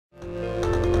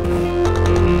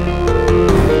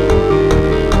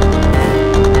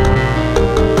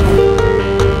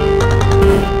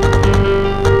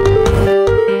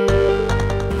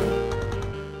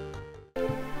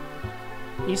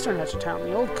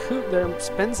coop there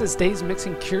spends his days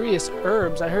mixing curious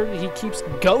herbs. I heard he keeps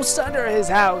ghosts under his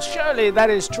house. Surely that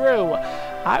is true.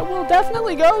 I will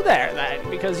definitely go there then,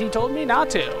 because he told me not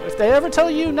to. If they ever tell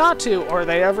you not to, or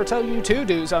they ever tell you to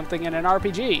do something in an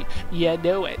RPG, you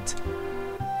do it.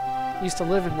 Used to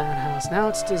live in that house. Now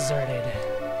it's deserted.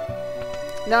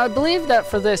 Now I believe that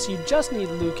for this, you just need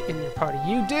Luke in your party.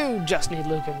 You do just need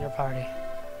Luke in your party.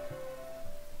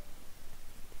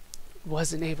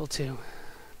 Wasn't able to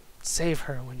save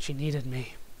her when she needed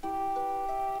me.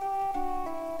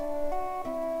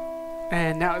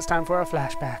 And now it's time for a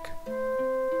flashback.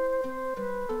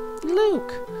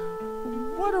 Luke,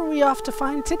 what are we off to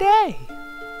find today?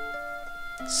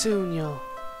 Soon you're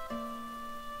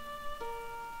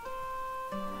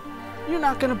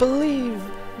not gonna believe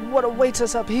what awaits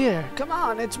us up here. Come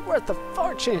on, it's worth a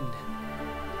fortune.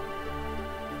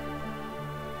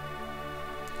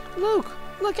 Luke,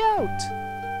 look out!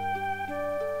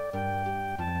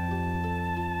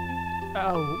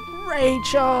 Oh,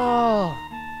 Rachel!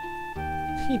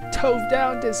 He dove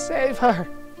down to save her.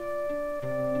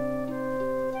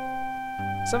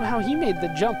 Somehow he made the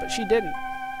jump, but she didn't.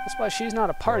 That's why she's not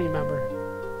a party member.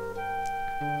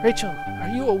 Rachel,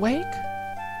 are you awake?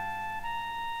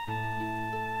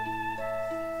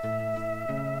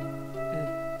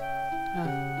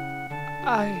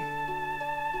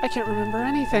 I can't remember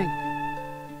anything.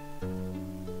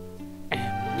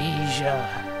 Amnesia.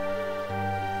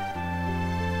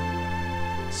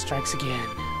 Strikes again.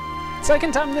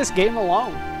 Second time this game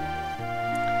alone.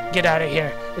 Get out of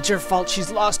here. It's your fault she's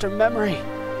lost her memory.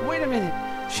 Wait a minute.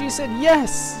 She said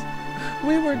yes.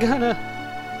 We were gonna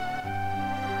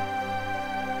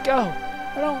go.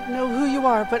 I don't know who you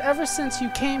are, but ever since you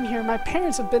came here, my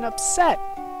parents have been upset.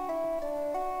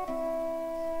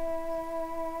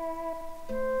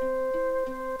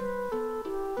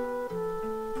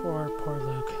 Poor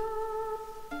Luke.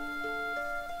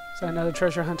 Is that another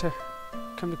treasure hunter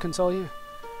come to console you?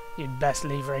 You'd best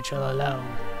leave Rachel alone.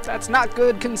 That's not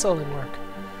good consoling work.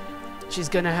 She's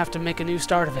gonna have to make a new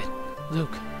start of it.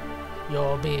 Luke,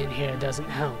 your being here doesn't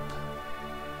help.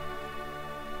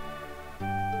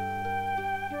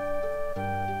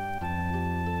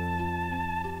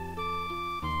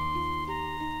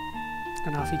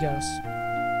 And off he goes.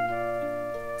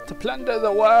 To plunder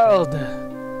the world!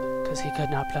 Because he could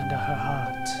not plunder her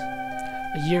heart.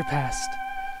 A year passed.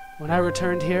 When I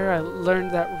returned here, I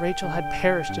learned that Rachel had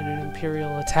perished in an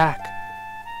Imperial attack.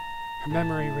 Her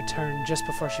memory returned just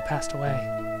before she passed away.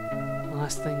 The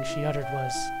last thing she uttered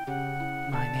was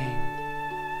my name.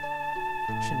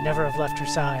 I should never have left her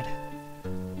side.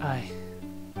 I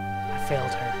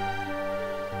failed her.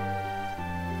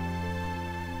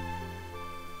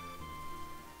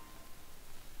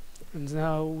 And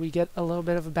now we get a little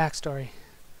bit of a backstory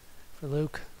for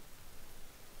Luke.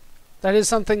 That is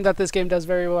something that this game does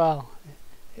very well.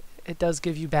 It does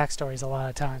give you backstories a lot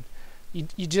of time.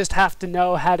 You just have to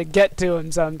know how to get to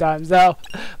them sometimes, though.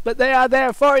 But they are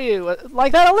there for you,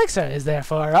 like that elixir is there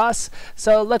for us.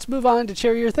 So let's move on to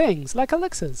cheerier things, like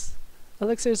elixirs.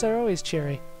 Elixirs are always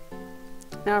cheery.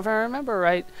 Now, if I remember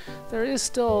right, there is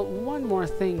still one more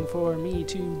thing for me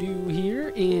to do here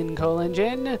in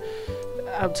Kohlingen,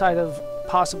 outside of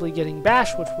possibly getting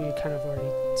Bash, which we kind of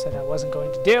already said I wasn't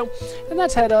going to do. And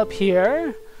let's head up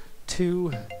here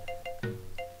to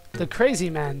the crazy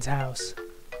man's house.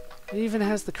 It even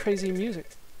has the crazy music.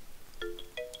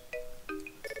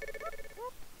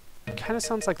 It kind of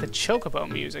sounds like the Chocobo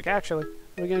music, actually.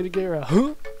 Are we going to get a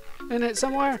huh in it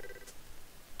somewhere?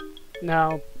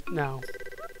 No,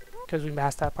 because we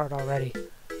masked that part already.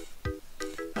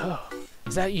 Oh,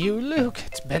 is that you, Luke?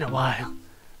 It's been a while.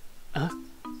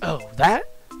 Oh, that?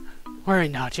 Worry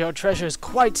not, your treasure is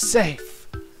quite safe.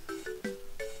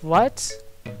 What?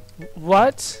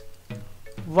 What?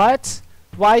 What?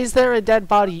 Why is there a dead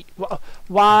body?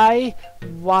 Why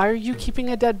are you keeping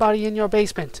a dead body in your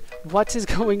basement? What is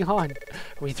going on?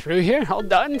 Are we through here? All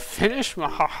done? Finished?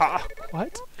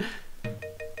 What?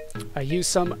 I used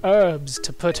some herbs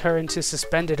to put her into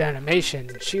suspended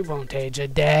animation. She won't age a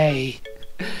day.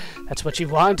 That's what you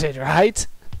wanted, right?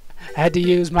 Had to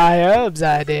use my herbs,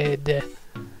 I did.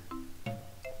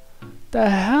 The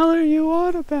hell are you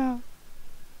on about?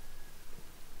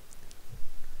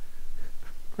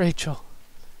 Rachel.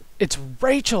 It's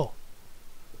Rachel!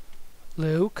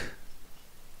 Luke?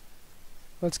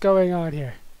 What's going on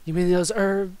here? You mean those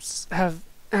herbs have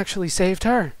actually saved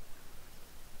her?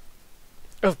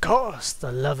 Of course,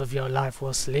 the love of your life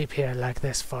will sleep here like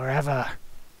this forever.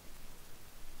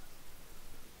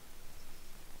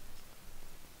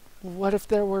 What if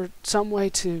there were some way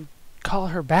to call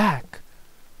her back?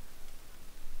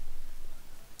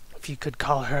 If you could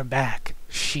call her back,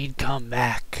 she'd come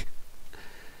back.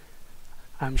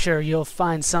 I'm sure you'll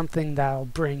find something that'll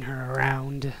bring her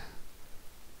around.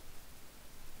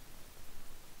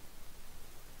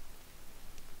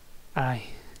 I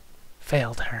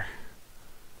failed her.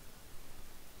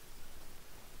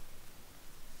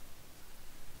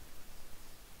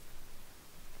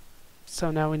 So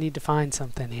now we need to find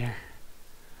something here.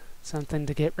 Something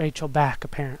to get Rachel back,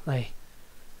 apparently.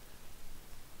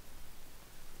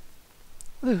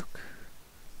 Luke.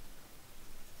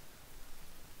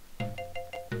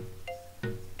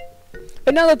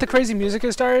 And now that the crazy music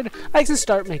has started, I can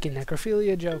start making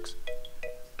necrophilia jokes.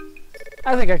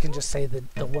 I think I can just say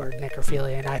the word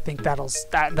necrophilia, and I think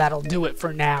that'll do it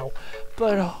for now.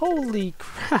 But holy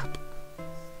crap.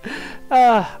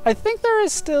 I think there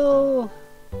is still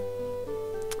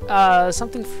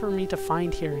something for me to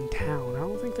find here in town. I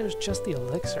don't think there's just the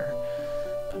elixir.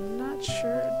 But I'm not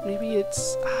sure. Maybe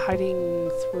it's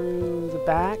hiding through the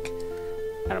back.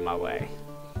 Out of my way.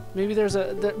 Maybe there's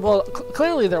well,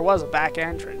 clearly there was a back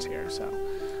entrance here, so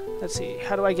let's see.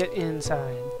 How do I get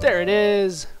inside? There it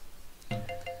is.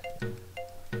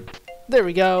 There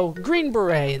we go. Green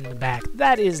beret in the back.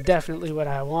 That is definitely what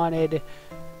I wanted.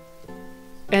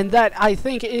 And that, I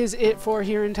think, is it for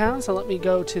here in town. So let me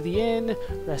go to the inn,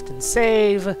 rest and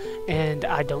save, and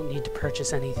I don't need to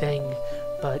purchase anything,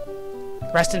 but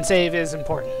rest and save is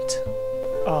important.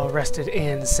 All rested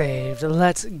and saved.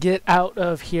 Let's get out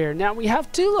of here. Now, we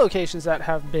have two locations that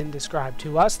have been described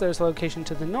to us. There's a location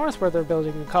to the north where they're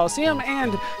building a Coliseum,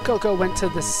 and Coco went to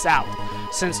the south.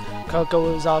 Since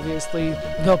Coco is obviously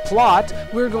the plot,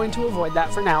 we're going to avoid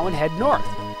that for now and head north.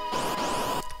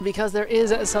 Because there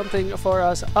is something for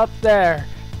us up there.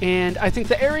 And I think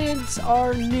the Aryans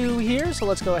are new here, so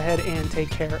let's go ahead and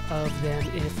take care of them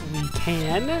if we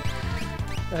can.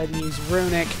 Go ahead and use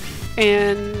Runic.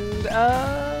 And,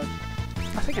 I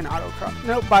think an Autocross.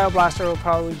 Nope, Bioblaster will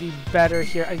probably be better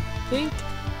here. I think,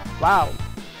 wow,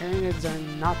 Aryanids are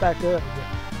not that good.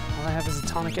 All I have is a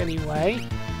tonic anyway.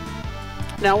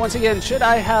 Now, once again, should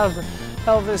I have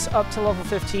Elvis up to level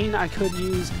 15, I could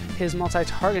use his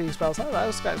multi-targeting spells. Oh,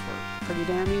 those guys were pretty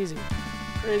damn easy.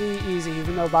 Pretty easy,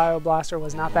 even though Bioblaster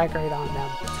was not that great on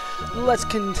them. Let's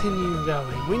continue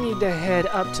going. We need to head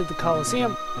up to the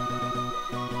Coliseum,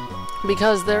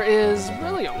 because there is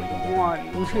really only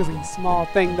one really small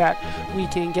thing that we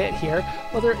can get here.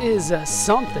 Well, there is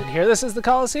something here. This is the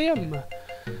Coliseum.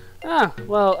 Ah,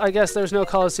 well, I guess there's no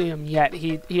Coliseum yet.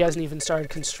 He hasn't even started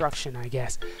construction, I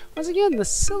guess. Once again, the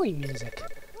silly music.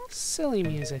 Silly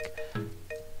music.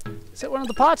 Is it one of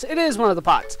the pots? It is one of the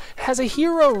pots. It has a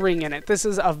hero ring in it. This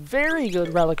is a very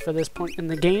good relic for this point in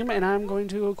the game, and I'm going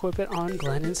to equip it on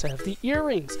Glenn instead of the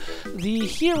earrings. The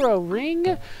hero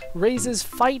ring raises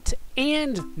fight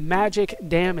and magic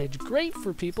damage. Great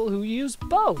for people who use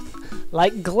both,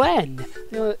 like Glenn.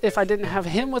 You know, if I didn't have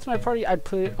him with my party, I'd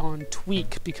put it on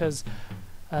Tweak, because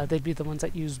they'd be the ones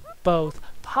that use both.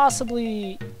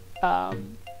 Possibly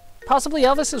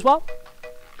Elvis as well.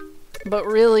 But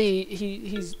really,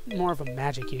 he's more of a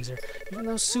magic user. Even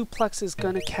though Suplex is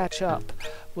going to catch up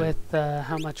with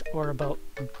how much Aurabolt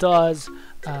does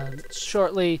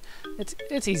shortly,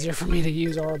 it's easier for me to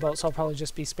use Aurabolt, so I'll probably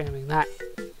just be spamming that.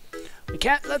 We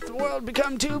can't let the world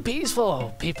become too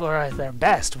peaceful. People are at their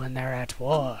best when they're at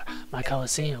war. My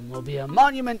Coliseum will be a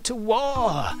monument to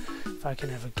war. If I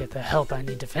can ever get the help I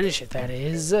need to finish it, that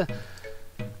is.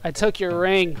 I took your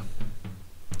ring.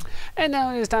 And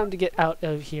now it is time to get out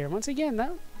of here. Once again,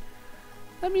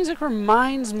 that music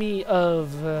reminds me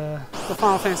of the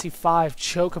Final Fantasy V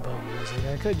Chocobo music.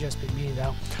 That could just be me,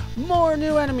 though. More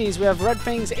new enemies. We have Red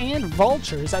Fangs and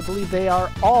Vultures. I believe they are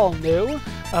all new.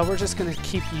 We're just going to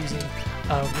keep using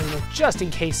Runic just in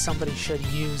case somebody should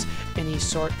use any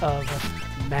sort of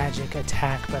magic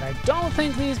attack. But I don't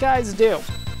think these guys do.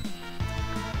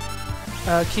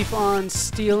 Keep on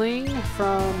stealing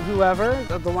from whoever,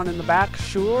 the one in the back,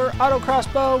 sure. Auto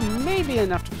crossbow, maybe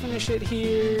enough to finish it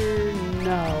here,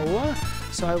 no.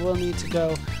 So I will need to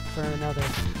go for another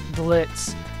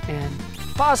blitz and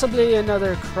possibly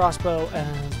another crossbow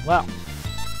as well.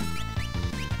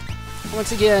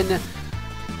 Once again,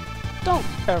 don't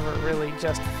ever really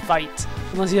just fight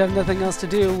unless you have nothing else to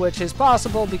do, which is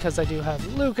possible because I do have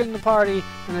Luke in the party,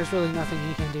 and there's really nothing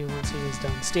he can do once he is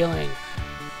done stealing.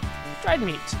 Dried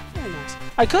meat. Very nice.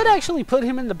 I could actually put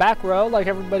him in the back row like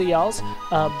everybody else,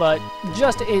 but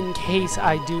just in case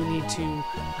I do need to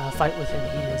fight with him,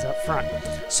 he is up front.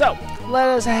 So, let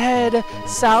us head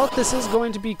south. This is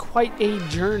going to be quite a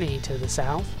journey to the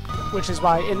south. which is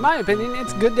why, in my opinion,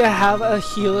 it's good to have a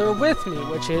healer with me,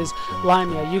 which is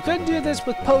Limia. You could do this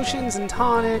with potions and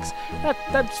tonics.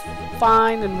 That's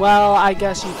fine and well, I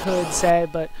guess you could say,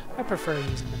 but I prefer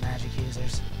using the magic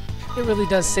users. It really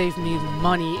does save me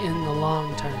money in the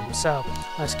long term. So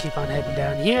let's keep on heading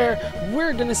down here.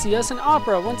 We're gonna see us an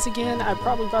opera. Once again, I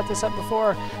probably brought this up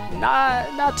before.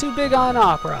 Not too big on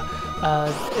opera.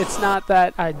 It's not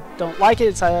that I don't like it,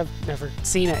 it's I have never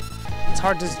seen it. It's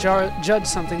hard to judge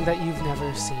something that you've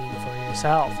never seen for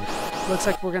yourself. Looks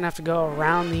like we're gonna have to go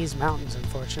around these mountains,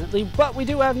 unfortunately, but we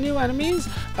do have new enemies.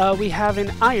 We have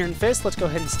an Iron Fist. Let's go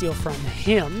ahead and steal from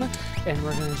him, and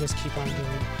we're gonna just keep on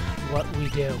doing what we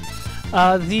do.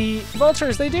 The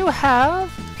vultures, they do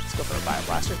have, let's go for a Bio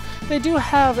Blaster. They do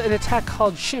have an attack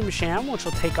called Shim Sham, which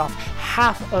will take off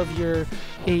half of your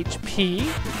HP.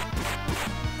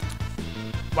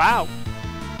 Wow.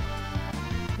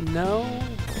 No.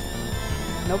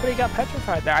 Nobody got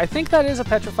petrified there. I think that is a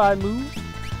petrified move.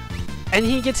 And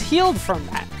he gets healed from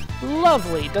that.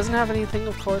 Lovely. Doesn't have anything,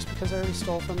 of course, because I already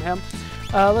stole from him.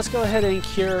 Let's go ahead and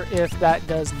cure if that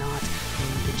does not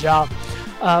do the job.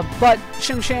 But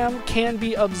Shim Sham can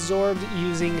be absorbed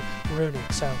using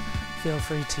Runic, so feel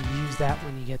free to use that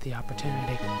when you get the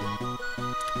opportunity.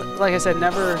 But like I said,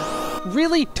 never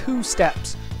really two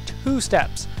steps.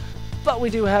 But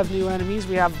we do have new enemies.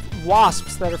 We have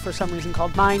wasps that are for some reason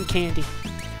called Mind Candy.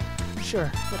 Sure,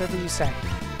 whatever you say.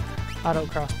 Auto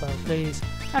crossbow, please.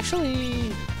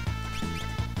 Actually,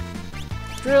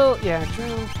 drill.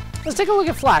 Let's take a look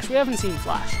at Flash. We haven't seen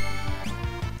Flash.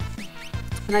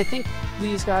 And I think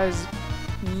these guys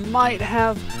might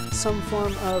have some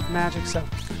form of magic, so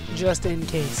just in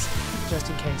case.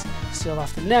 Steal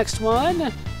off the next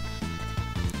one.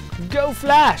 Go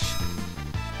Flash!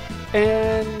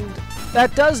 And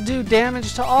that does do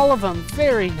damage to all of them.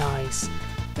 Very nice.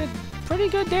 Pretty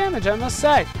good damage, I must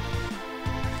say.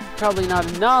 Probably not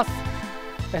enough.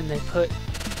 And they put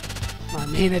my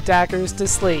main attackers to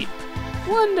sleep.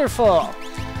 Wonderful!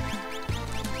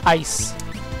 Ice.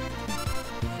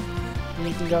 And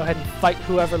you can go ahead and fight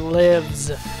whoever lives.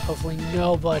 Hopefully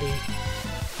nobody.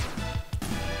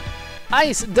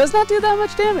 Ice does not do that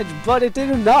much damage, but it did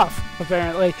enough,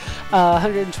 apparently.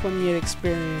 128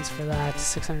 experience for that,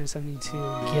 672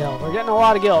 gil. We're getting a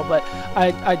lot of gil, but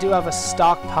I do have a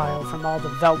stockpile from all the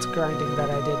Velt grinding that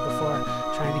I did before,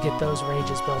 trying to get those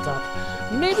rages built up.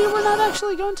 Maybe we're not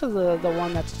actually going to the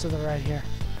one that's to the right here.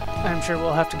 I'm sure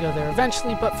we'll have to go there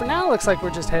eventually, but for now, it looks like we're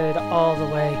just headed all the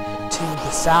way to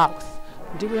the south.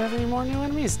 Do we have any more new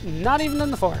enemies? Not even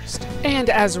in the forest. And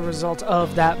as a result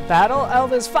of that battle,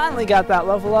 Elvis finally got that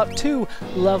level up to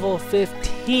level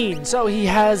 15. So he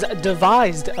has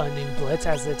devised a new blitz,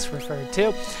 as it's referred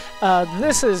to.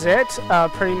 This is it,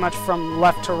 pretty much from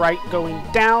left to right going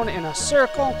down in a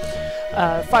circle.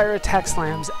 Fire attack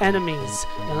slams enemies.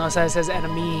 You'll notice that it says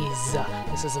enemies.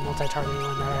 This is a multi-targeting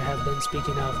one that I have been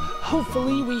speaking of.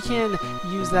 Hopefully we can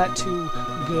use that to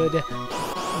good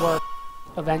work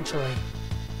eventually.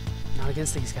 Not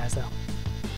against these guys, though.